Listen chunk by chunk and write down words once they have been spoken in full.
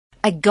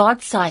A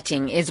God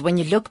sighting is when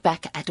you look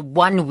back at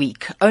 1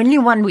 week, only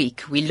 1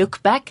 week. We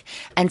look back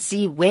and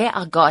see where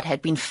our God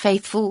had been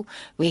faithful,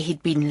 where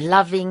He'd been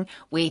loving,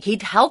 where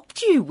He'd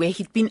helped you, where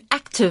He'd been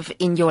active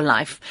in your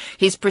life.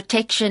 His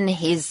protection,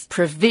 His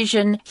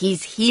provision,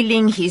 His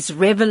healing, His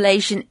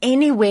revelation,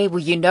 anywhere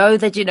where you know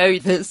that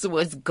this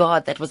was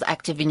God that was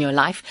active in your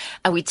life.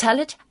 And we tell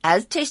it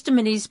as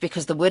testimonies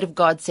because the Word of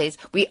God says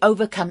we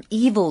overcome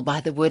evil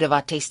by the word of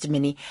our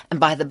testimony and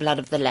by the blood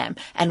of the Lamb.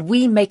 And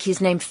we make His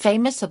name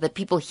famous so that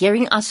people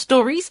hearing our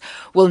stories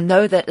will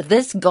know that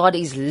this God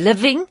is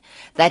living,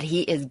 that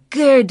He is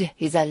good,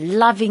 He's a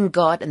loving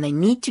God, and they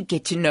need to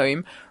get to know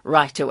Him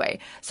right away.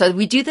 So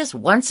we do this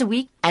once a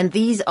week, and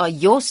these are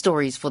your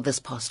stories for this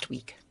past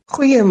week.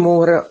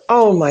 Goeiemôre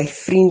al my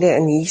vriende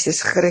in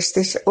Jesus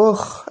Christus.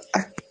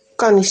 Ek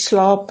kan nie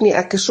slaap nie.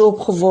 Ek is so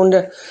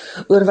opgewonde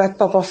oor wat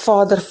Papa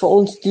Vader vir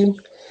ons doen.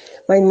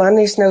 My man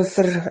is nou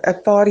vir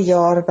 'n paar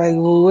jaar by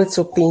Woolworths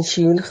op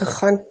pensioen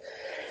gegaan.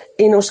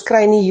 En ons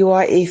kry nie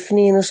UIF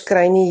nie,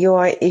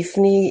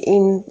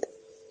 en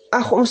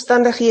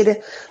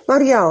omstandighede,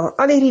 maar ja,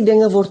 al hierdie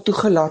dinge word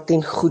toegelaat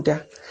ten goeie.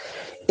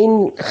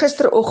 En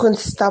gisteroggend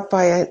stap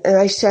hy, en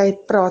hy sê, hy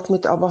praat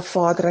met Abba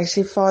Vader, hy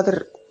sê,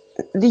 Vader,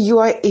 die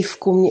UIF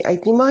kom nie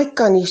uit nie, maar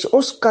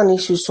ons kan nie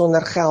so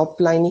sonder geld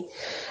bly nie.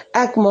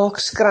 Ek maak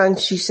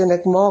scrunchies en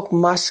ek maak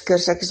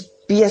maskers, ek is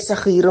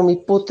besig hier om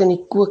die pot in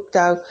die kook te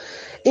hou.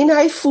 En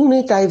hy voel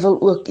net, hy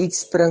wil ook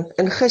iets bring.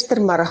 En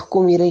gistermiddag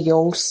kom hier 'n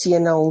jong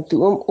seun na hom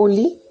toe. Oom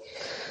Ollie,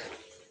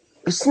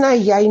 sny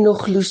jy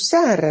nog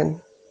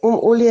lucerne? Oom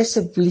Ollie,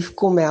 asseblief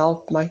kom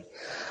help my.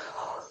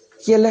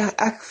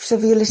 Ek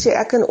sê,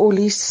 ek en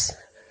Ollies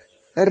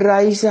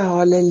reise,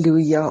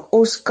 halleluja.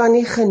 Ons kan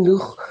nie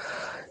genoeg.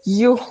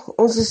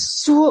 Ons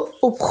is so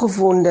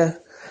opgewonde.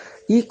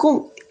 Hier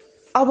kom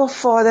Abba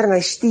Vader en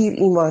hy stuur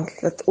iemand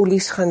dat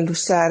Ollies gaan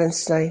lucerne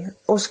sny.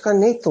 Ons kan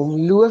net hom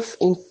loof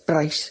en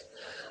prys.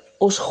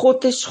 Ons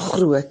God is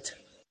groot.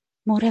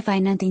 Môre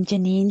Wynand en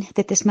Janine,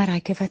 dit is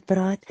Marijke wat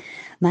praat.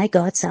 My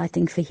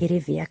Godsighting vir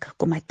hierdie week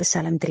kom uit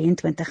Psalm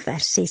 23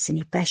 vers 6 in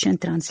die Passion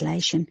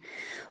Translation,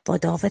 waar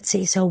David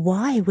sê, So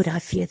why would I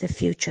fear the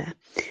future?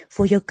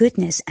 For your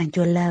goodness and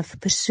your love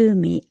pursue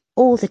me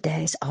all the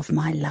days of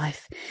my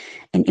life.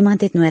 En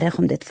iemand het nodig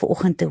om dit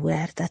vanoggend te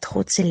hoor, dat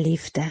God se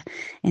liefde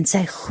en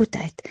sy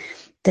goedheid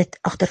dit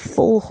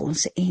agtervolg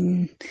ons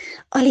en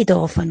al die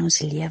dae van ons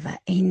lewe.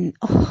 En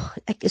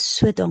ek is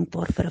so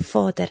dankbaar vir 'n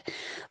Vader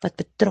wat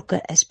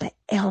betrokke is by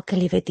elke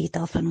liewe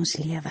detail van ons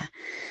lewe.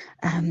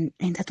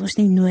 En dat ons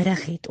nie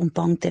nodig het om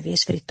bang te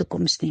wees vir die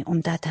toekoms nie,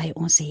 omdat hy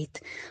ons het.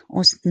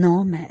 Ons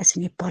name is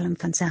in die palm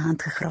van sy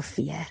hand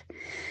gegraveer.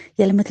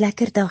 Julle moet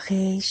lekker dag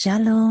hê.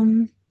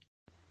 Shalom.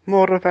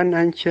 Môre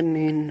van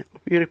Janine,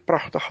 op hierdie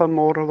pragtige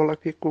môre wil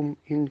ek weer kom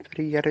en vir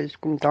die Here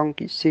kom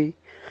dankie sê.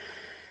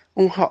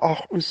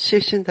 Ongeag ons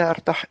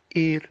 36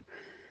 uur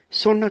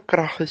sonder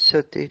krag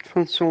gesit het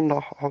van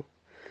Sondag af,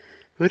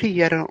 hoe die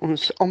Here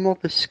ons almal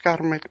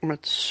beskerm het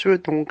omdat dit so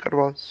donker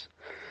was,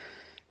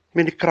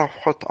 met die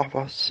kraggat af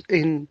was,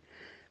 en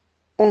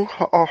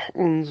ongeag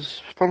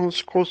ons van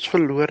ons kos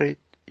verloor het,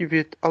 jy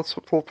weet, as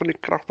gevolg van die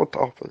krag wat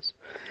af is,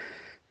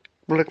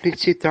 wil ek net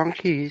sê,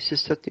 dankie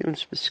Jesus dat U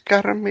ons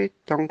beskerm het,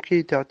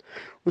 dankie dat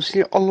ons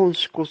nie al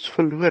ons kos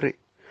verloor het,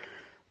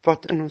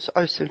 wat in ons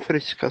ys en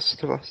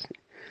vrieskaste was nie.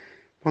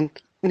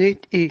 Want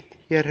net U,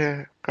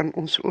 Here, kan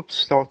ons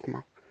opstaat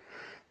maak.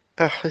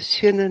 'n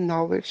geseënde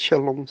naweek,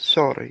 shalom,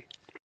 sorry.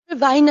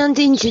 Wynand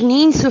en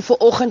Janine, so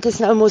vanoggend is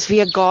nou mos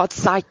weer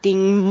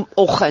Godsighting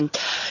oggend.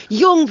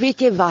 Jong,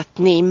 weet jy wat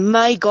nie,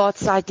 my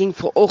Godsighting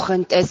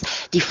vanoggend is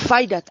die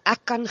feit dat ek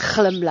kan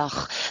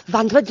glimlag,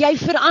 want wat jy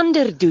vir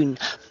ander doen,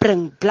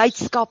 bring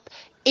blydskap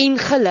en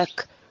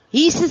geluk.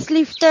 Jesus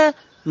liefde,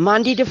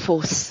 Mandy de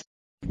Vos.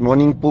 Good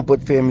morning,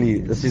 Pulpit family.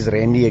 This is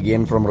Randy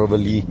again from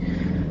Rovalie.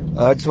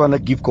 I just want to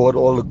give God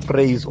all the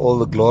praise, all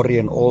the glory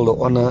and all the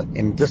honor,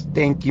 and just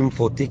thank Him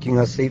for taking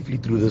us safely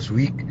through this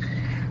week.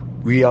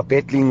 We are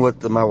battling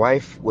with my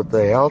wife, with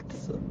the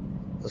health,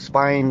 the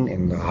spine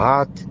and the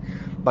heart,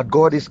 but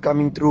God is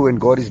coming through and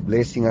God is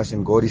blessing us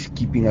and God is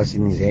keeping us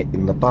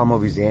in the palm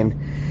of His hand.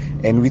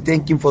 And we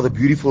thank Him for the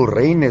beautiful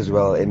rain as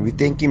well, and we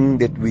thank Him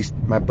that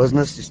my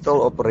business is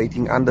still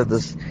operating under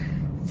this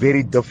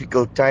very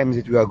difficult times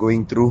that we are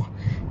going through.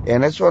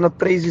 And I just want to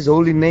praise His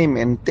holy name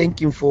and thank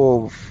Him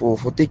for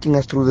taking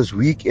us through this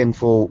week and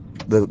for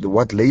the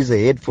what lays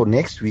ahead for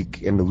next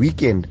week and the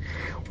weekend.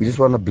 We just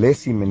want to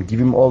bless Him and give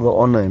Him all the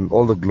honor and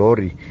all the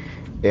glory.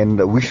 And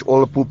wish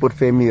all the Pulpit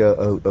family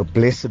a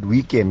blessed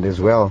weekend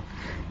as well.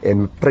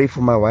 And pray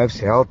for my wife's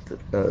health,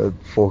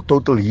 for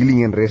total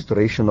healing and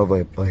restoration of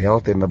her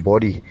health and her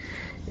body.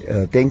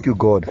 Thank you,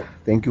 God.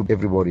 Thank you,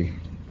 everybody.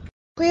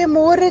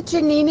 Goeiemôre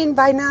Janine en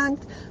Wynand.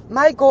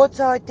 My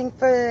Godsighting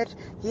vir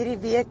hierdie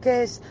week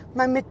is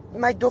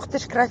my dogter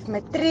skryf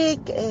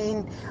matriek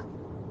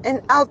en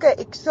elke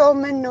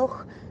eksamen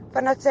nog,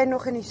 vandat sy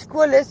nog in die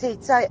skool is,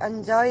 het sy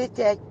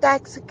anxiety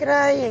attacks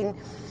gekry en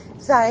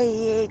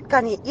sy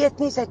kan nie eet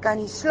nie, sy kan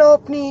nie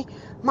slaap nie,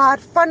 maar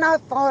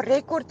vanaf haar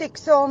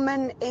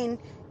rekordeksamen en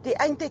die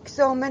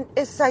eindeksamen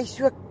is sy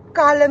so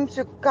kalm,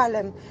 so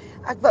kalm.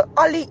 Ek wil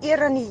al die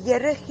eer aan die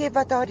Here gee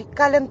wat haar die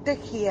kalmte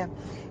gee.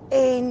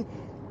 En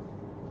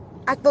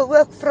ek wil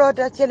ook vra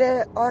dat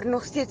julle haar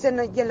nog steeds in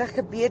julle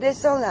gebede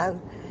sal hou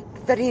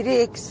vir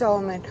hierdie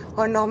eksamen.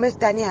 Haar naam is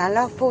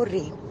Daniela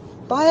Forrie.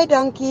 Baie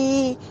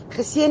dankie.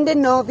 Geseënde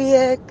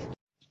naweek.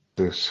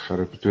 Dis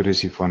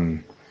gerepetisie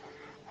van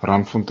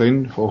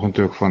Randfontein, vanoggend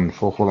ook van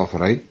Vogel af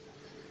ry.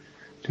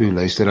 Toe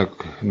luister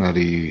ek na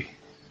die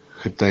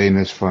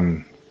getuienis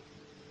van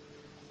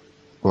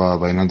waar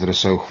Wynand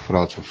Rousseau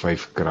gevra het vir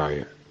 5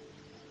 kraaie.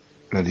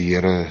 Dat die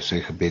Here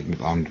sy gebed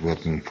met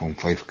antwoord en van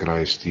 5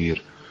 kraaie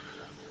stuur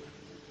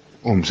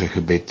om sy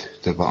gebed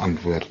te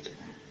beantwoord.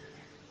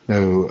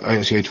 Nou,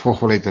 as jy uit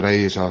Vogel uit ry,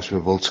 is daar so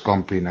 'n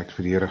wildskampie en ek het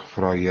vir die Here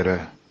gevra,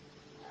 Here,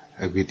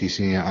 ek weet jy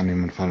sien jy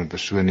aanneming van 'n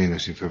persoon en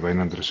as jy vir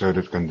Wynand Rousseau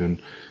dit kan doen,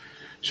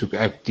 soek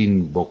ek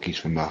 10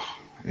 bokkies vandag.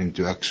 En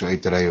toe ek so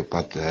uitry op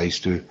pad huis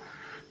toe,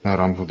 na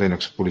Randfontein,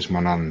 ek's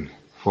polisman aan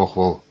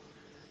Vogel,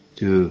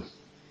 toe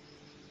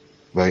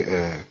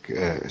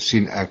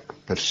sien ek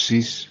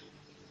presies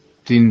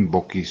 10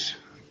 bokkies.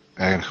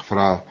 Ek het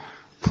gevra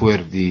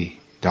voor die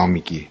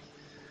dammetjie,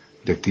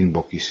 dat ek 10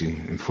 bokkies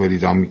sien, en voor die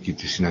dammetjie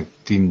toe sien ek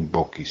 10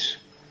 bokkies.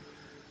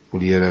 Wil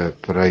die Here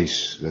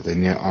prys, dat hy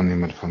nie 'n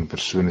aannemer van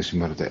persoon is,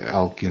 maar dat hy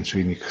elkeen so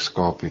uniek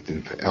geskaap het,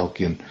 en vir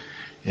elkeen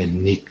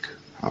uniek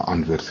 'n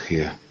antwoord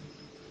gee.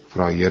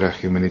 Vra Here,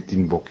 gee my net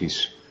 10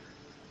 bokkies,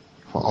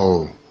 vir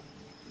al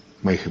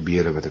my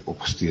gebede wat ek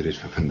opgestuur het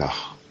vir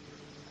vandag.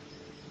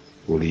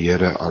 Wil die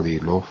Here al die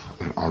lof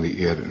en al die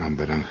eer en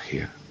aanbidding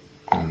gee.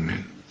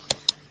 Amen.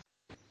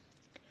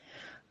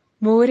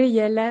 Môre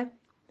julle,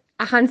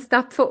 ek gaan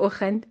stap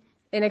vanoggend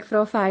en ek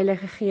vra vir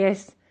Heilige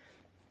Gees,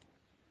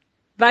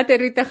 watter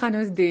roete gaan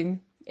ons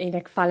doen? En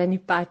ek val in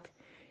die pad.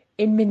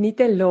 En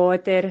minute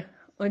later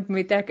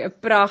ontmoet ek 'n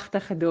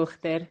pragtige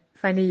dogter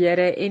van die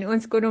Here en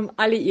ons kon hom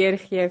al die eer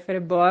gee vir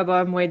 'n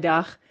baie mooi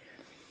dag.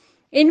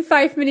 En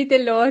 5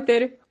 minute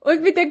later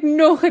ontmoet ek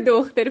nog 'n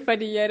dogter van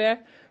die Here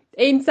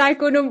en sy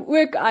kon hom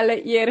ook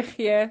alle eer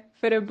gee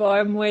vir 'n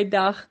baie mooi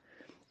dag.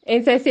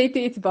 En sy sê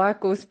toe iets baie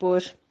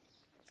kosbaars.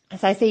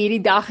 Sy sê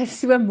hierdie dag is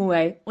so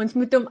mooi, ons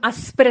moet hom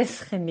aspris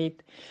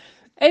geniet.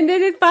 En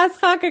dit het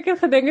vasgehak, ek het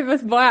gedink dit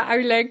was baie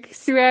oulik,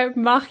 so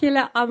mag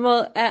julle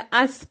almal 'n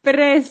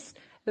aspris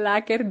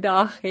lekker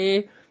dag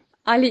hê.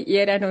 Al die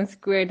eer aan ons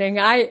koning,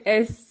 hy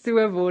is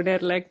so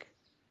wonderlik.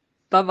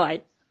 Bye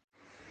bye.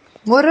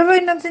 Môre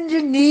Wynand en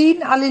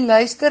Janine, al die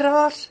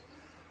luisteraars.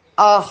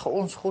 Ag,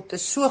 ons God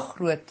is so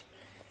groot.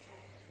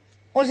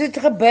 Ons het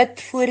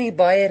gebid voor die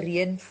baie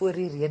reën, voor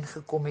die reën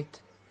gekom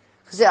het.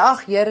 Gesê,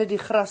 ag Here, die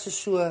gras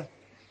is so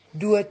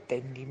dood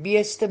en die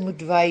beeste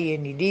moet wei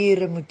en die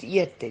diere moet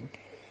eet en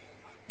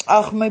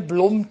ag, my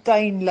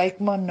blomtuin lyk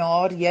maar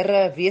naar,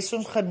 Here, wees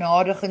ons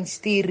genadig en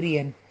stuur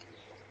reën.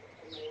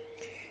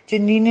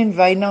 Janine en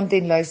Wynand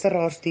en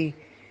luisteraars, die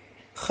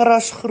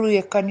gras groei,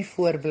 ek kan nie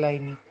voorbly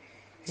nie.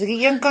 As ek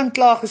die een kant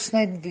klaar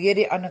gesny, weer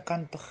die ander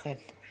kant begin.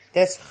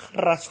 Dis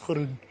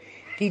grasgroen,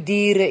 die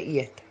diere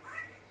eet.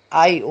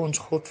 Hy ons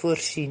God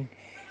voorsien,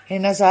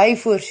 en as hy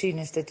voorsien,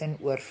 is dit in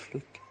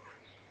oorvloed.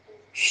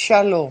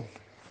 Shalom.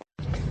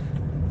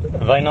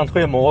 Wynand,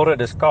 goeiemôre,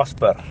 dis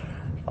Casper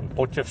van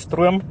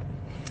Potchefstroom.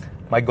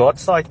 My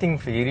Godsighting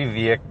vir hierdie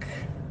week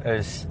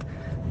is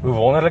hoe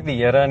wonderlik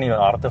die Here in die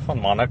harte van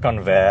manne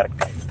kan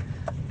werk.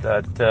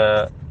 Dat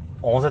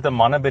ons het 'n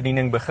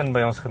mannebediening begin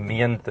by ons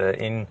gemeente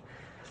en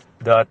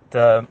dat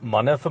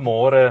manne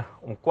vanmôre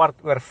om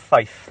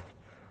 4:15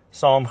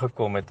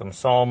 saamgekom het om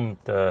saam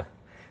te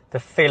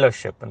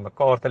fellowship en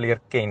mekaar te leer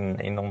ken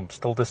en om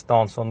stil te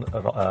staan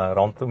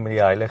rondom die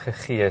Heilige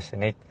Gees en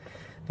net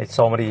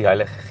saam met die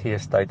Heilige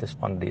Gees tyd te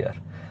spandeer.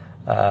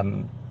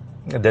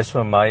 Dis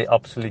vir my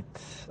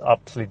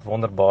absoluut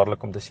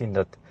wonderbaarlik om te sien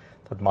dat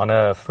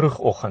manne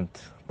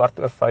vroegoggend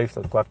 4:05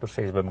 tot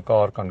 4:06 by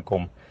mekaar kan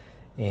kom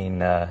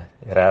en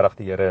regtig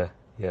die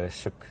Here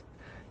soek.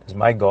 Dis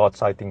my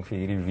Godsighting vir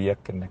hierdie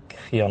week en ek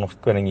gee aan ons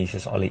koning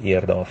Jesus al die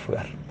eer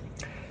daarvoor.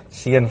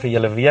 Seën vir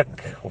julle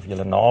week of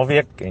julle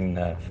naweek en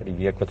vir die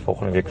week wat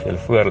volgende week vir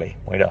julle voorlê.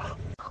 Mooi dag.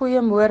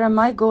 Goeiemôre,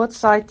 my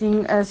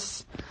Godsighting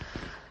is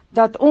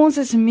dat ons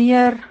is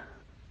meer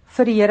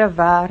vir die Here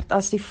werd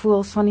as die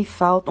voëls van die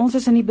veld. Ons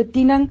is in die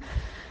bediening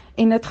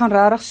en dit gaan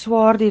regtig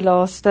swaar die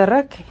laaste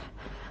ruk.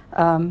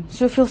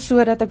 Soveel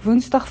so dat ek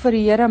Woensdag vir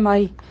die Here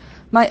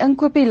my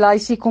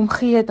inkopieslysie kom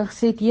gee het en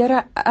gesê,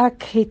 Here,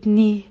 ek het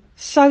nie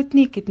sout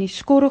nie, ek het nie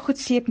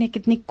skorrelgoedseep nie, ek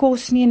het nie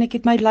kos nie en ek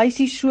het my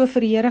lysie so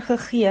vir die Here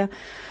gegee,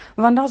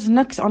 want daar's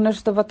niks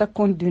anders wat ek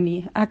kon doen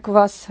nie. Ek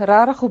was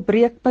regtig op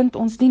breekpunt,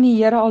 ons dien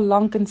die Here al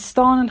lank en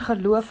staan in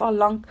geloof al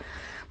lank,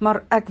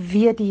 maar ek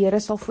weet die Here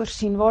sal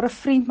voorsien. Waar 'n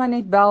vriend my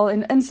net bel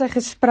en in sy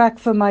gesprek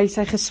vir my,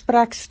 sy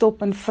gesprek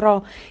stop en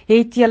vra,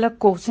 het julle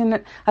kos?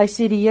 En hy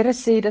sê, die Here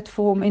sê dit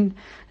vir hom en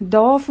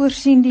daar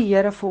voorsien die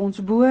Here vir ons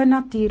bo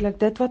natuurlik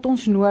dit wat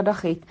ons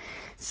nodig het,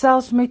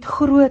 selfs met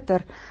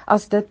groter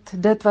as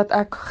dit wat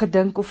ek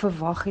gedink of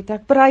verwag het.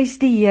 Ek prys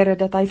die Here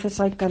dat hy vir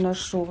sy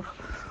kinders sorg.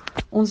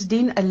 Ons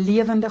dien 'n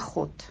lewende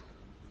God.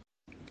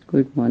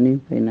 Good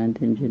morning,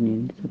 Wynand and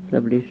Janine. It's a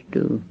privilege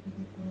to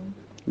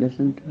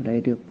listen to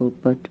Radio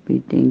Pulpit. We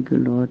thank you,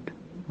 Lord,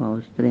 for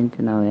our strength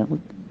and our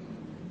health.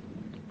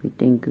 We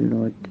thank you,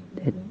 Lord,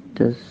 that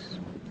this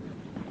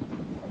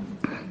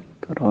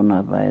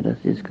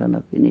coronavirus is going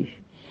to finish.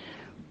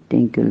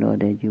 Thank you, Lord,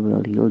 that you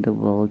will heal the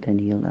world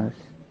and heal us.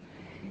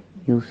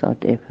 Heal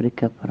South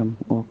Africa from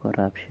all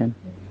corruption.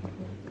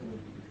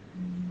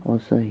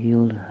 Also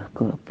heal,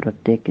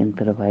 protect and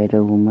provide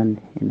the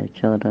women and the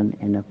children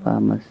and the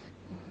farmers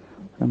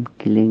from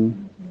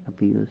killing,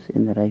 abuse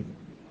and rape.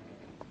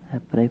 I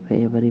pray for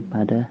every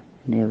mother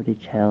and every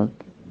child,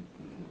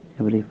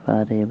 every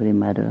father, every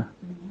mother,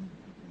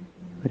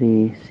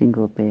 every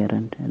single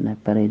parent, and I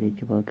pray that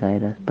you will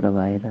guide us,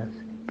 provide us,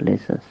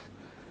 bless us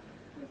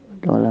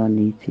with all our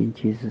needs in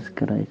Jesus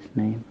Christ's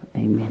name.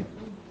 Amen.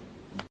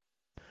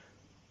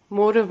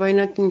 Môre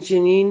Wynand en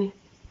Janine,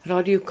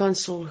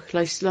 radiokansel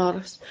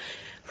luisteraars.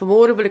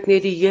 Vanmôre wil ek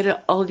net die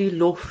Here al die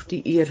lof,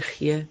 die eer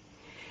gee.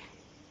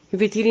 Jy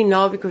weet hierdie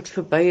naweek wat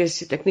verby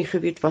is, het ek nie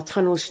geweet wat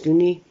gaan ons doen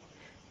nie.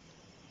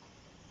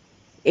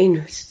 En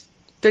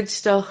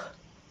Dinsdag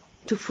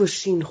toe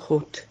voorsien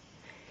God,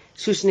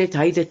 soos net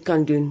hy dit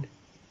kan doen.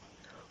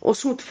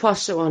 Ons moet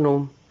vashou aan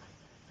hom.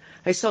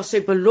 Hy sal sy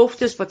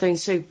beloftes wat hy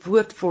in sy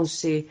woord vir ons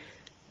sê,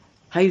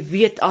 hy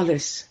weet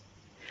alles.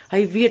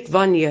 Hy weet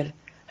wanneer,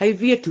 hy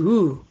weet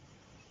hoe.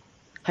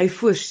 Hy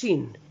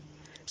voorsien,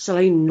 sal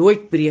hy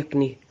nooit breek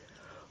nie.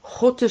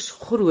 God is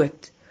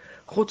groot,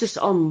 God is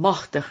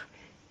almagtig.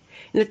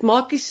 En dit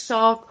maak nie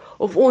saak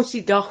of ons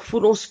die dag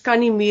voel ons kan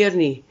nie meer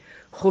nie.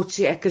 God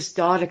sê ek is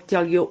daar, ek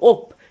tel jou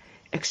op,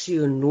 ek sê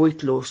jou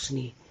nooit los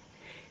nie.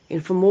 En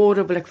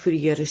vanmôre wil ek vir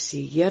die Here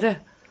sê, Here,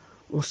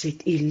 ons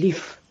het U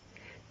lief.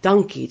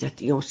 Dankie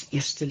dat U ons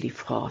eerste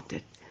lief gehad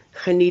het.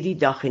 Geniet die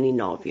dag en die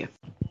naweek.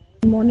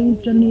 Good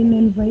morning, Janine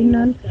and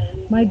Wynand.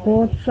 My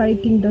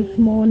Godsighting this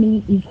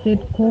morning is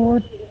that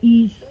God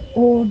is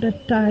all the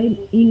time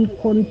in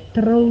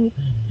control.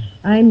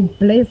 I'm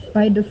blessed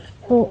by the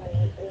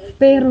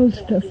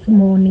sparrows this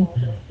morning.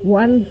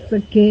 Once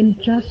again,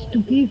 just to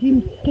give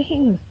Him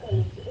thanks.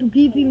 To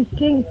give Him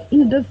thanks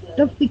in this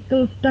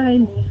difficult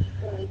time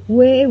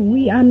where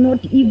we are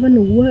not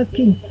even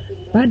working,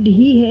 but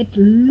He had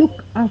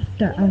looked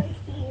after us.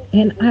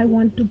 And I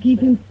want to give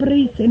Him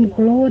praise and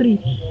glory.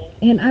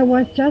 And I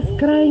was just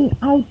crying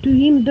out to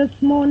Him this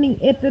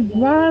morning at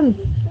advance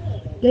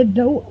that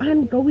though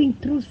I'm going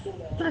through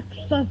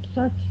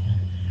such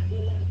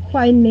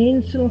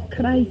financial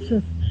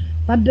crisis,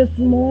 but this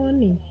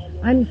morning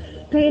I'm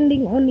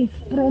standing on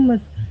His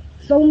promise.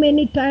 So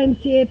many times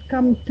He had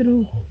come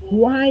through.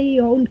 Why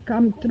He won't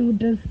come through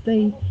this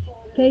day?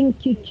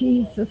 Thank you,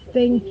 Jesus.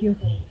 Thank you.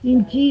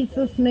 In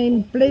Jesus'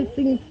 name,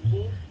 blessings.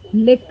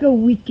 Lekker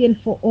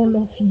weekend for all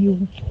of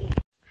you.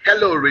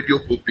 Hello, Radio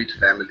Pulpit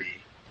family.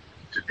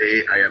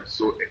 Today I am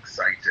so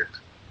excited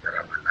that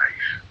I'm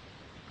alive.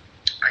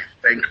 I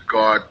thank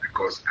God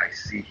because I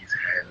see His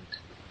hand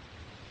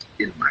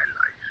in my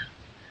life.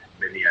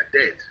 Many are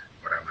dead,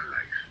 but I'm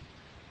alive.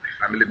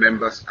 My family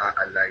members are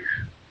alive.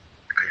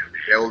 I am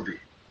healthy.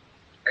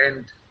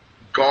 And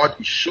God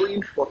is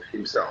showing forth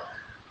Himself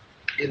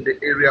in the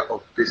area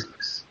of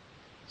business.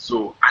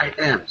 So I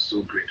am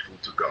so grateful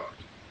to God.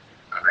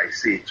 And I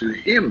say to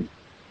Him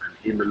and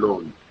Him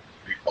alone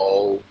be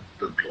all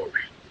the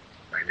glory.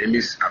 My name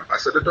is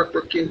Ambassador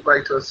Dr. King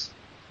Vitus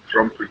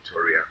from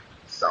Pretoria,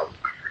 South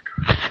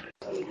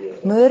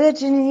Africa. Môre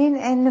Janine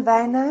and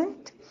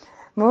Wynand.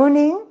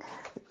 Morning.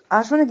 I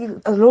just want to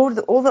give the Lord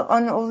all the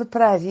honor, all the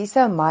praise. He's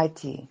so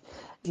mighty.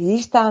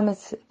 His time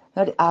is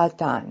not our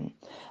time.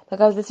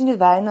 Like I was listening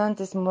to Wynand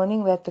this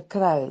morning with the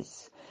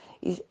crows.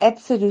 It's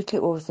absolutely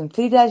awesome.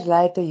 3 days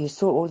later, you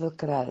saw all the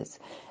crows.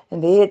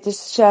 And there it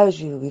just shows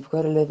you we've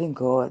got a living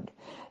God.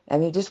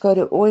 And we've just got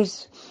to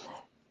always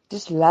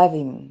just love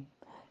Him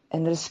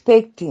and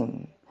respect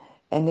Him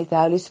and let the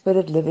Holy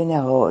Spirit live in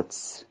our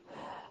hearts.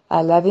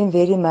 I love Him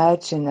very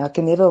much and I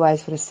can never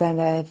wait for a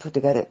Sunday to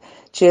go to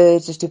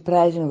church, just to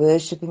praise and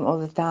worship Him all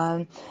the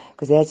time,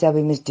 because that's how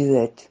we must do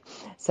it.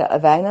 So,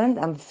 Wynand,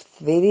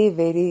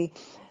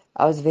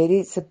 I was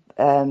very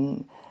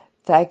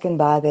taken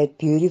by that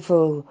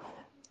beautiful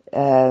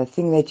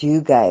thing that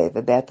you gave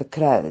about the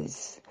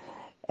crows.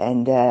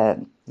 And there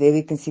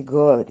we can see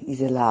God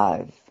is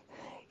alive.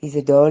 He's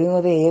the darling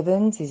of the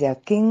heavens, He's our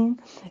King,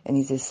 and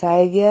He's a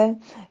Savior,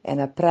 and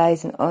I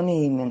praise and honor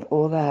Him in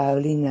all the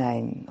holy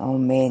name.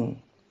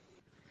 Amen.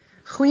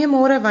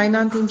 Goeiemôre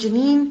Wynand en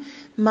Janine.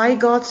 My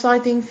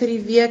Godsighting vir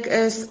die week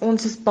is,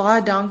 ons is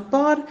baie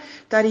dankbaar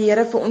dat die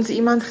Here vir ons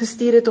iemand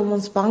gestuur het om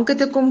ons banke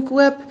te kom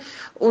koop.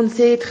 Ons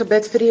het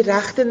gebid vir die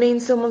regte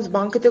mense om ons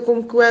banke te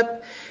kom koop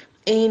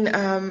en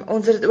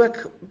ons het dit ook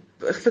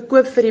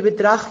verkoop vir die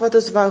bedrag wat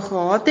ons wou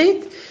gehad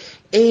het.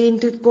 En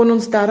toe kon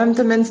ons darm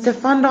ten minste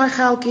van daai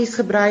geldjies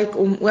gebruik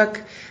om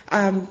ook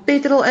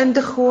petrol in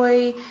te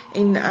gooi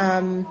en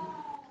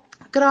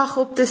krag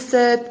op te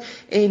sit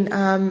en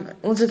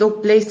ons het ook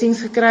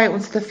blessings gekry.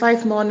 Ons het 'n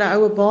 5 maande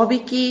oue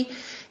babietjie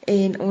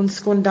en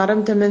ons kon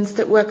darm ten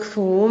minste ook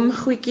vir hom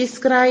goedjies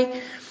kry.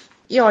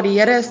 Ja, die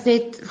Here is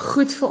net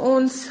goed vir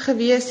ons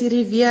gewees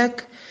hierdie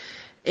week.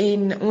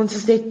 en ons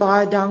is net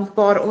baie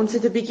dankbaar. Ons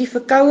het 'n bietjie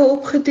verkoue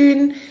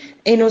opgedoen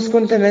en ons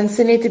kon ten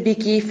minste net 'n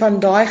bietjie van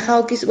daai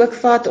geldjies ook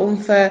vat om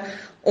vir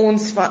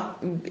ons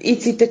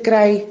ietsie te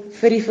kry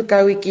vir die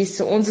verkouetjies.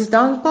 So ons is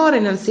dankbaar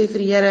en dan sê vir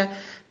die Here,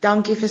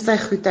 dankie vir sy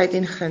goedheid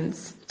en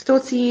guns.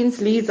 Totsiens,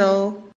 Liesel.